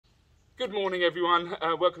Good morning everyone,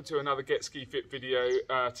 welcome to another Get Ski Fit video.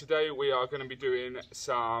 Today we are going to be doing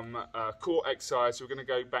some core exercise. We're going to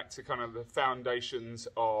go back to kind of the foundations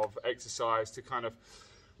of exercise to kind of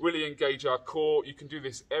really engage our core. You can do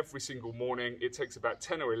this every single morning. It takes about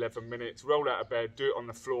 10 or 11 minutes. Roll out of bed, do it on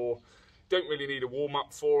the floor. Don't really need a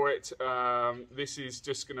warm-up for it. This is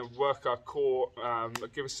just going to work our core,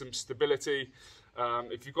 give us some stability.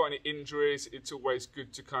 If you've got any injuries, it's always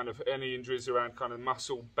good to any injuries around kind of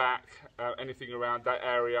muscle, back, anything around that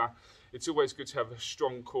area, it's always good to have a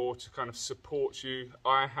strong core to kind of support you.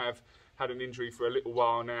 I have had an injury for a little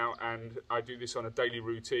while now, and I do this on a daily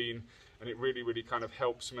routine, and it really kind of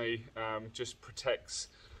helps me, just protects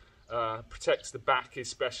the back,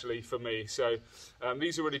 especially for me. So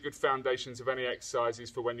these are really good foundations of any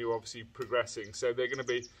exercises for when you're obviously progressing. So they're going to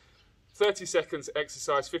be 30 seconds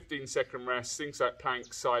exercise, 15-second rest, things like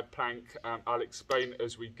plank, side plank. I'll explain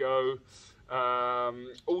as we go.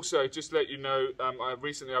 Also, just to let you know,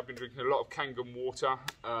 recently I've been drinking a lot of Kangen water.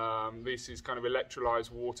 This is kind of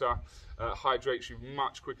electrolyzed water, hydrates you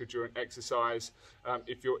much quicker during exercise.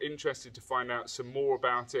 If you're interested to find out some more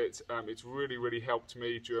about it, it's really helped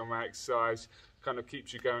me during my exercise, kind of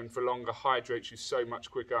keeps you going for longer, hydrates you so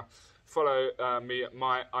much quicker. Follow me at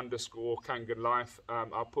my_Kangen Life.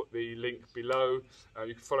 I'll put the link below.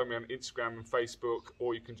 You can follow me on Instagram and Facebook,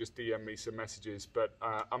 or you can just DM me some messages. But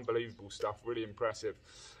unbelievable stuff, really impressive.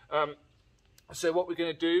 So what we're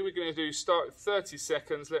going to do, start 30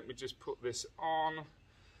 seconds. Let me just put this on.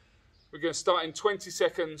 We're going to start in 20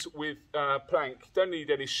 seconds with plank. You don't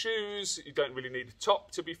need any shoes. You don't really need a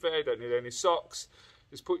top, to be fair. You don't need any socks.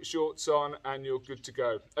 Just put your shorts on and you're good to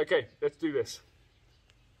go. Okay, let's do this.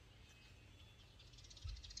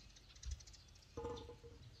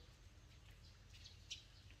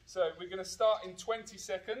 So we're going to start in 20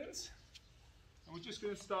 seconds, and we're just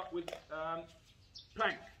going to start with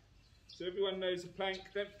plank. So everyone knows a plank.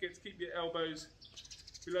 Don't forget to keep your elbows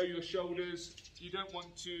below your shoulders. You don't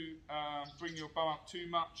want to bring your bum up too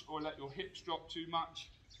much or let your hips drop too much.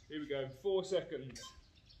 Here we go, 4 seconds.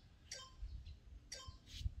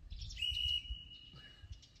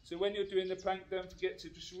 So when you're doing the plank, don't forget to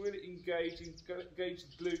just really engage the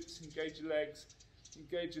glutes, engage your legs,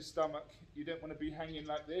 engage your stomach. You don't want to be hanging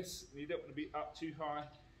like this, and you don't want to be up too high.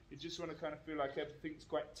 You just want to kind of feel like everything's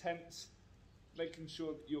quite tense, making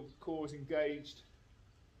sure that your core is engaged.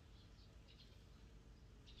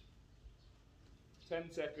 10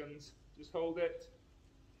 seconds, just hold it.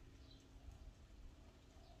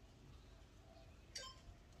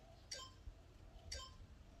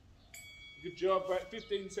 Good job, right,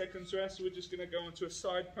 15 seconds rest. We're just going to go onto a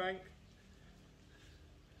side plank.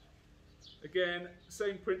 Again,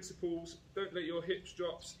 same principles. Don't let your hips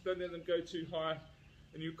drop, don't let them go too high.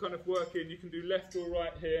 And you kind of work in, you can do left or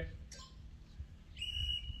right here.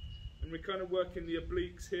 And we're kind of working the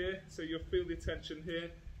obliques here, so you'll feel the tension here,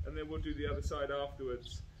 and then we'll do the other side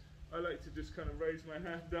afterwards. I like to just kind of raise my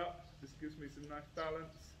hand up, this gives me some nice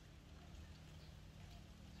balance.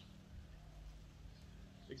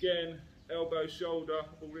 Again, elbow, shoulder,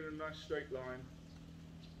 all in a nice straight line.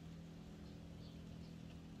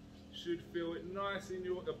 Should feel it nice in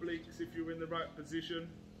your obliques if you're in the right position.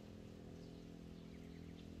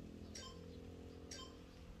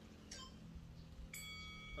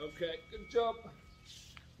 Okay, good job.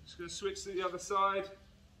 Just going to switch to the other side.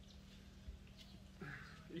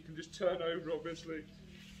 You can just turn over, obviously.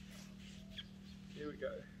 Here we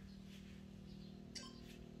go.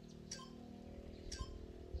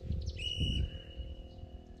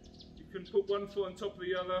 You can put one foot on top of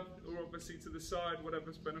the other, or obviously to the side,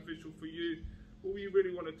 whatever's beneficial for you. All you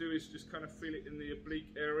really want to do is just kind of feel it in the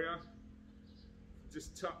oblique area.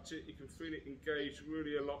 Just touch it, you can feel it engage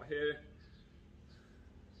really a lot here.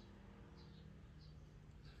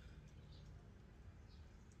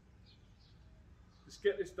 Just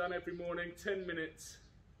get this done every morning, 10 minutes.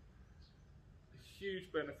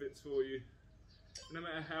 Huge benefits for you, no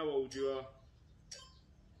matter how old you are.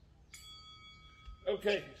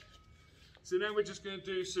 Okay. So now we're just going to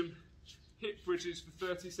do some hip bridges for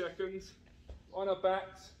 30 seconds on our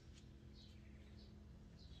backs,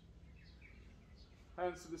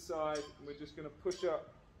 hands to the side, and we're just going to push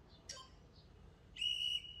up.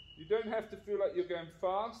 You don't have to feel like you're going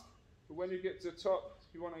fast, but when you get to the top,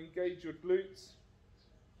 you want to engage your glutes.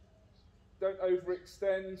 Don't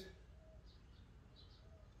overextend.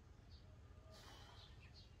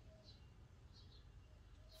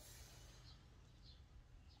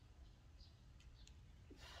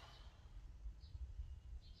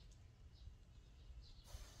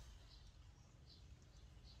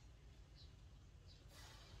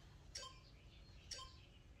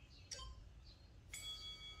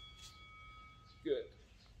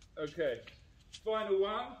 Okay, final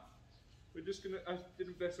one. We're just gonna, I did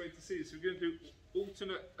the best way to see this. We're gonna do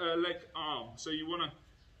alternate leg arm. So you wanna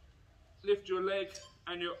lift your leg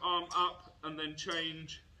and your arm up and then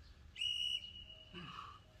change.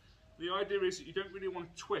 The idea is that you don't really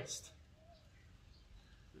want to twist.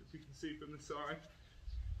 If you can see from the side.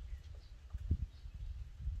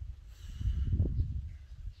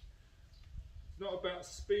 It's not about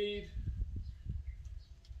speed.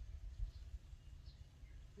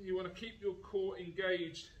 You want to keep your core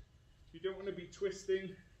engaged. You don't want to be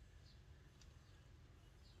twisting.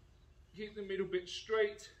 Keep the middle bit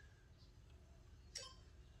straight.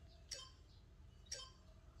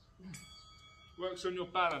 Works on your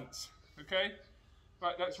balance, okay?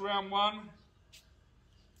 Right, that's round one.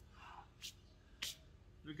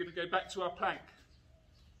 We're going to go back to our plank.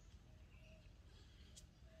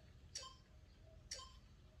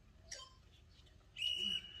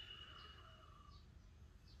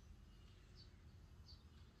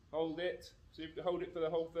 Hold it. So you have to hold it for the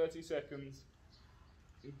whole 30 seconds.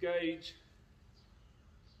 Engage.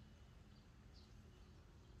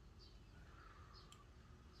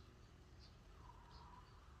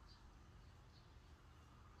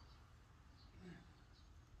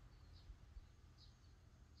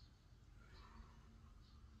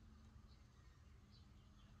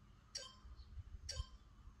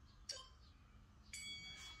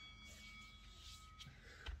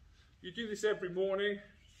 You do this every morning.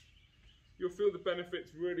 You'll feel the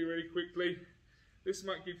benefits really, really quickly. This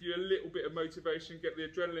might give you a little bit of motivation, get the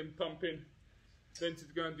adrenaline pumping, then to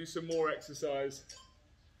go and do some more exercise.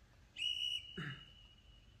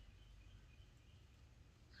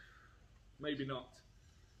 Maybe not.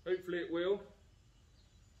 Hopefully it will.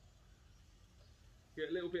 Get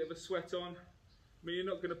a little bit of a sweat on. I mean, you're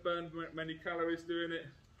not going to burn many calories doing it,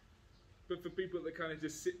 but for people that kind of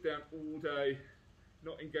just sit down all day,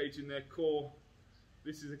 not engaging their core,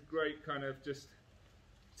 this is a great kind of just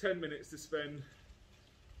 10 minutes to spend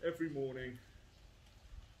every morning.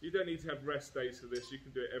 You don't need to have rest days for this, you can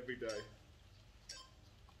do it every day.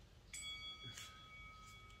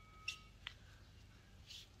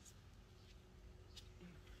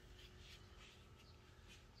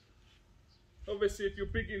 Obviously, if you're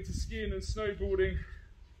big into skiing and snowboarding,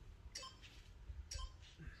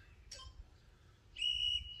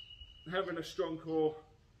 having a strong core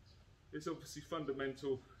is obviously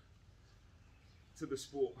fundamental to the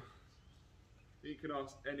sport. You can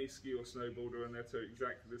ask any ski or snowboarder and they'll tell you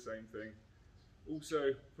exactly the same thing.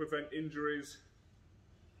 Also, prevent injuries.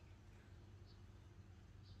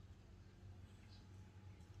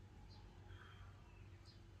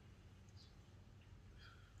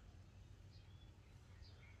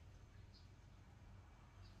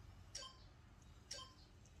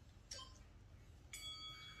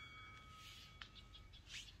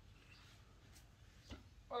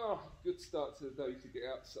 Oh, good start to the day to get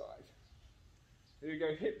outside. Here we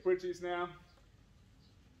go, hip bridges now.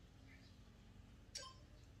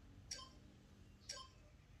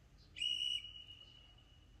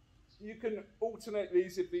 You can alternate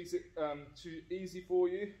these if these are too easy for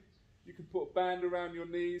you. You can put a band around your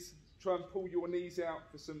knees, try and pull your knees out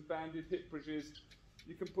for some banded hip bridges.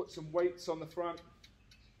 You can put some weights on the front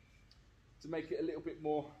to make it a little bit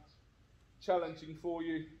more challenging for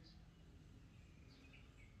you.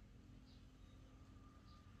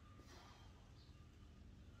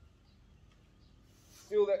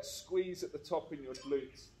 Feel that squeeze at the top in your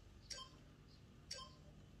glutes.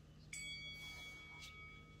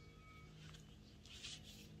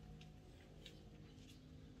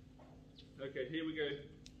 Okay, here we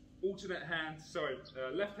go. Alternate hand, sorry,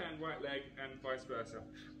 left hand, right leg, and vice versa.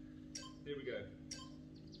 Here we go.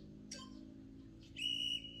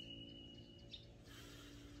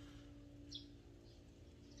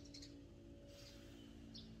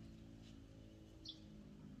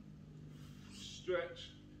 Stretch.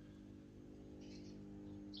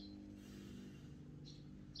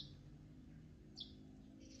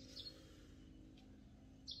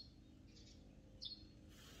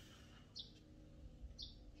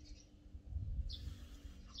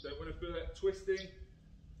 Don't want to feel that twisting.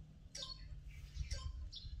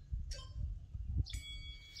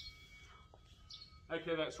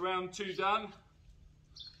 Okay, that's round 2 done.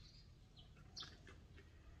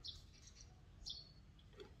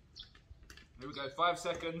 Here we go, 5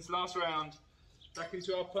 seconds, last round. Back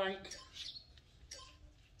into our plank.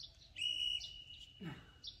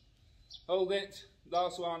 Hold it,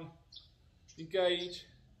 last one. Engage.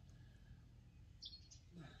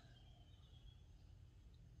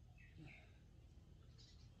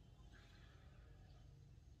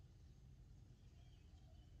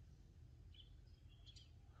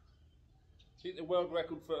 I think the world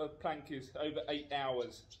record for a plank is over 8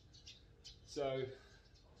 hours. So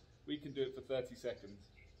we can do it for 30 seconds.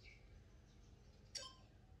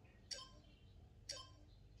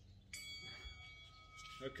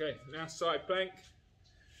 Okay, now side plank.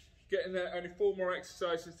 Getting there, only 4 more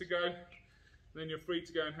exercises to go. Then you're free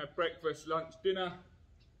to go and have breakfast, lunch, dinner,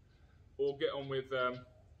 or get on with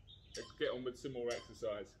some more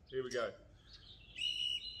exercise. Here we go.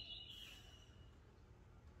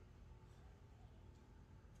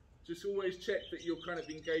 Just always check that you're kind of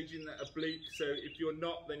engaging that oblique, so if you're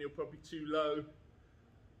not, then you're probably too low.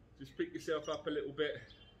 Just pick yourself up a little bit.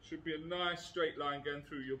 Should be a nice straight line going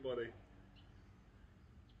through your body.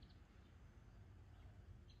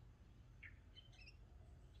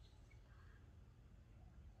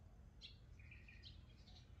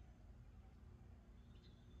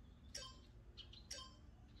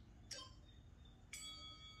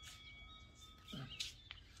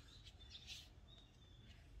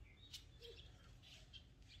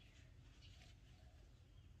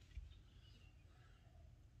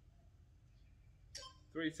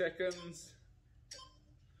 Three seconds.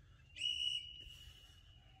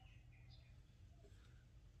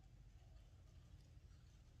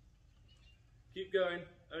 Keep going,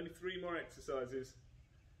 only 3 more exercises.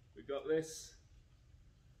 We got this.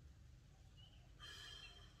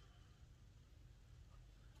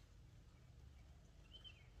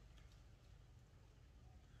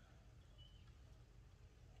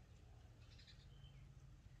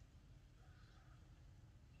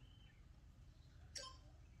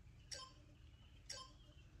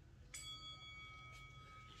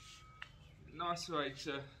 Nice way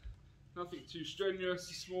to, nothing too strenuous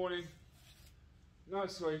this morning.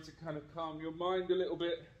 Nice way to kind of calm your mind a little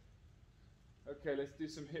bit. Okay, let's do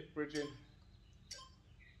some hip bridging.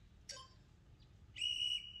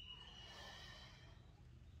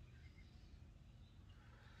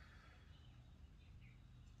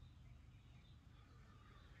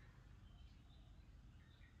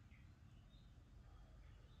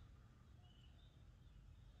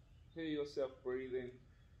 Hear yourself breathing.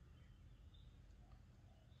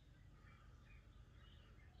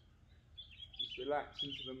 Relax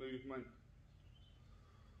into the movement.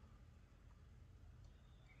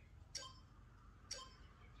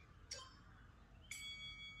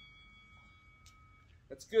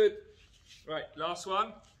 That's good. Right, last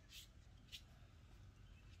one.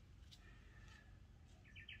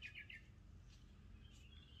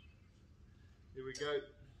 Here we go.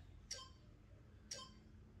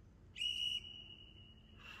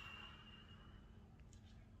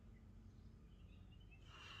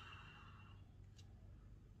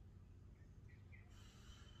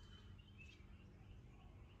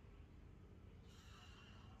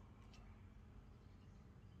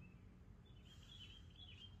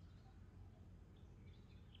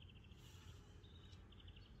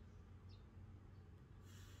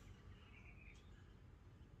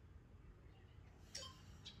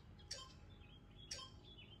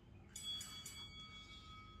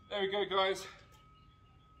 There we go, guys.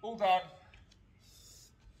 All done.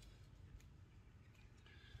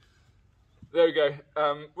 There we go.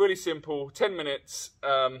 Really simple, 10 minutes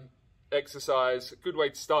exercise. Good way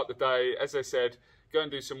to start the day. As I said, go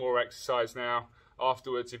and do some more exercise now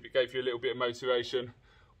afterwards if it gave you a little bit of motivation,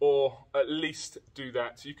 or at least do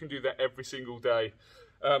that. You can do that every single day.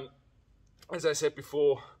 As I said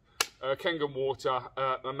before, Kangen water,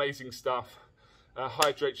 amazing stuff.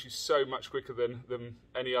 Hydrates you so much quicker than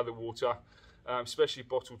any other water, especially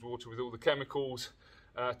bottled water with all the chemicals,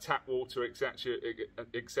 tap water, etc.,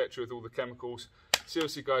 with all the chemicals.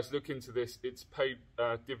 Seriously, guys, look into this. It's paid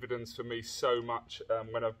dividends for me so much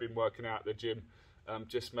when I've been working out at the gym.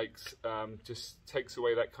 Just takes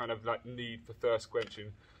away that kind of like need for thirst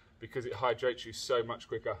quenching, because it hydrates you so much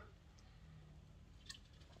quicker.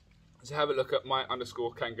 So have a look at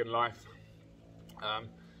my_Kangen life.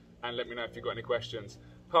 And let me know if you've got any questions.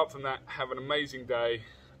 Apart from that, have an amazing day.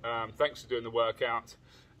 Thanks for doing the workout,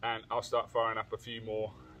 and I'll start firing up a few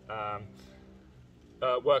more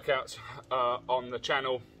workouts on the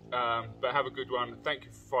channel. But have a good one. Thank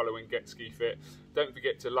you for following Get Ski Fit. Don't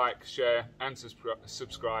forget to like, share, and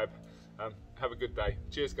subscribe. Have a good day.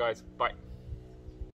 Cheers, guys. Bye.